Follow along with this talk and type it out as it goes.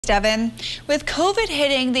Devin, with COVID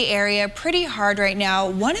hitting the area pretty hard right now,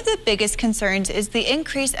 one of the biggest concerns is the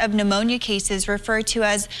increase of pneumonia cases referred to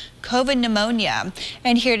as COVID pneumonia.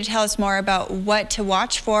 And here to tell us more about what to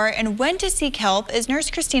watch for and when to seek help is Nurse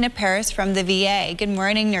Christina Paris from the VA. Good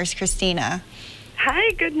morning, Nurse Christina.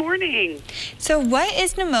 Hi, good morning. So what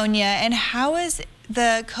is pneumonia and how is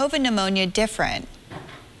the COVID pneumonia different?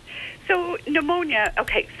 So pneumonia,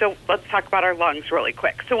 okay, so let's talk about our lungs really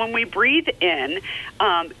quick. So when we breathe in,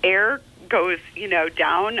 air goes,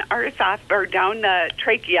 down our down the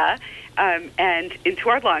trachea and into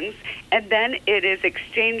our lungs, and then it is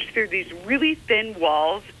exchanged through these really thin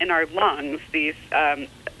walls in our lungs, these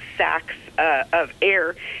sacs of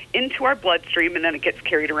air into our bloodstream, and then it gets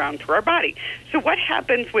carried around through our body. So what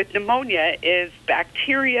happens with pneumonia is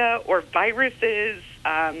bacteria or viruses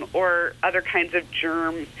or other kinds of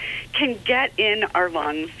germs can get in our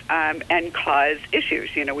lungs and cause issues.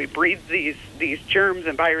 We breathe these germs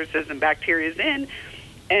and viruses and bacteria in,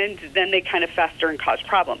 and then they kind of fester and cause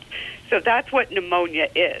problems. So that's what pneumonia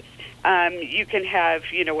is. You can have,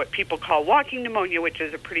 what people call walking pneumonia, which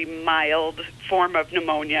is a pretty mild form of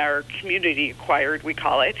pneumonia, or community-acquired, we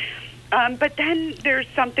call it. But then there's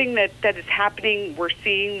something that is happening, we're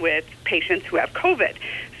seeing with patients who have COVID.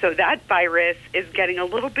 So that virus is getting a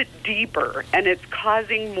little bit deeper, and it's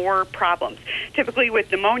causing more problems. Typically with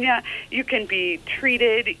pneumonia, you can be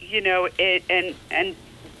treated, and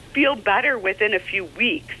feel better within a few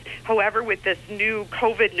weeks. However, with this new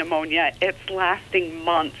COVID pneumonia, it's lasting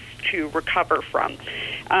months to recover from.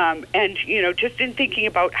 And, just in thinking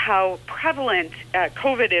about how prevalent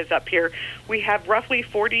COVID is up here, we have roughly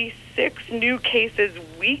 46 new cases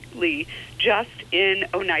weekly just in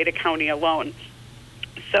Oneida County alone.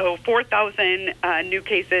 So 4,000 new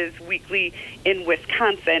cases weekly in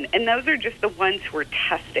Wisconsin, and those are just the ones who are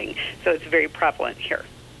testing. So it's very prevalent here.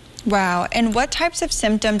 Wow. And what types of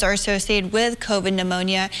symptoms are associated with COVID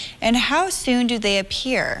pneumonia, and how soon do they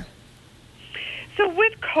appear? So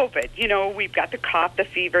with COVID, we've got the cough, the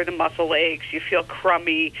fever, the muscle aches, you feel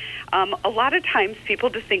crummy. A lot of times people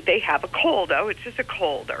just think they have a cold. Oh, it's just a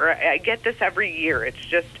cold, or I get this every year. It's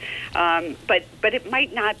just, but it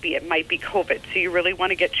might not be. It might be COVID, so you really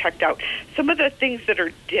want to get checked out. Some of the things that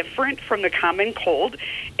are different from the common cold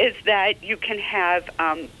is that you can have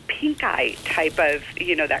pink eye type of,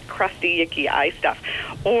 that crusty, icky eye stuff,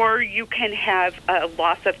 or you can have a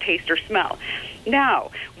loss of taste or smell. Now,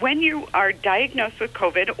 when you are diagnosed with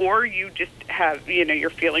COVID, or you just have, you're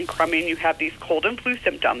feeling crummy and you have these cold and flu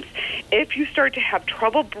symptoms, if you start to have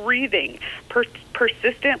trouble breathing,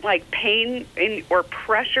 persistent like pain or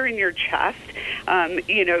pressure in your chest,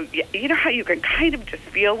 you know how you can kind of just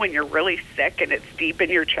feel when you're really sick and it's deep in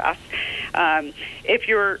your chest. If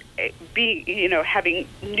you're having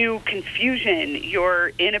new confusion,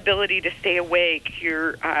 your inability to stay awake,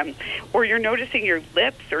 or you're noticing your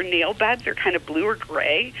lips or nail beds are kind of blue or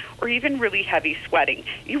gray, or even really heavy sweating,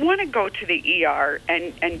 you want to go to the ER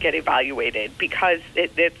and get evaluated, because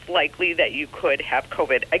it's likely that you could have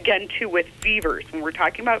COVID. Again, too, with fevers, when we're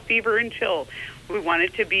talking about fever and chill, we want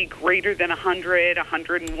it to be greater than 100,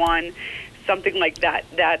 101, something like that.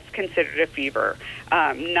 That's considered a fever.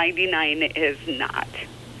 99 is not.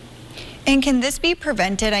 And can this be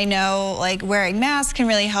prevented? I know wearing masks can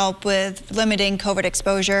really help with limiting COVID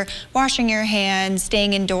exposure, washing your hands,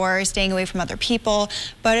 staying indoors, staying away from other people.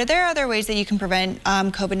 But are there other ways that you can prevent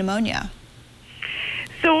COVID pneumonia?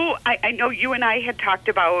 So I know you and I had talked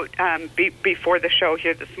about before the show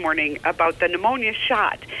here this morning about the pneumonia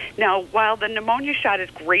shot. Now, while the pneumonia shot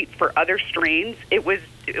is great for other strains, it was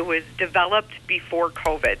developed before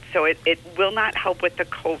COVID, so it will not help with the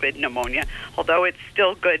COVID pneumonia, although it's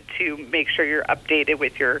still good to make sure you're updated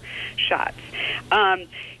with your shots.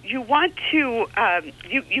 You want to,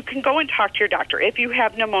 you can go and talk to your doctor. If you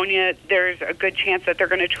have pneumonia, there's a good chance that they're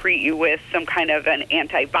going to treat you with some kind of an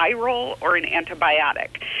antiviral or an antibiotic.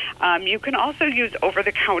 You can also use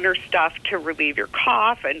over-the-counter stuff to relieve your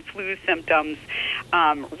cough and flu symptoms.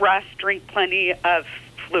 Rest, drink plenty of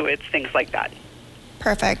fluids, things like that.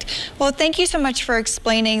 Perfect. Well, thank you so much for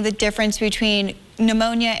explaining the difference between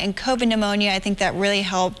pneumonia and COVID pneumonia. I think that really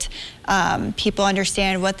helped people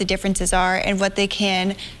understand what the differences are and what they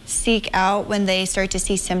can seek out when they start to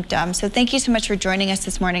see symptoms. So thank you so much for joining us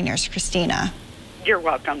this morning, Nurse Christina. You're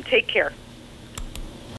welcome. Take care.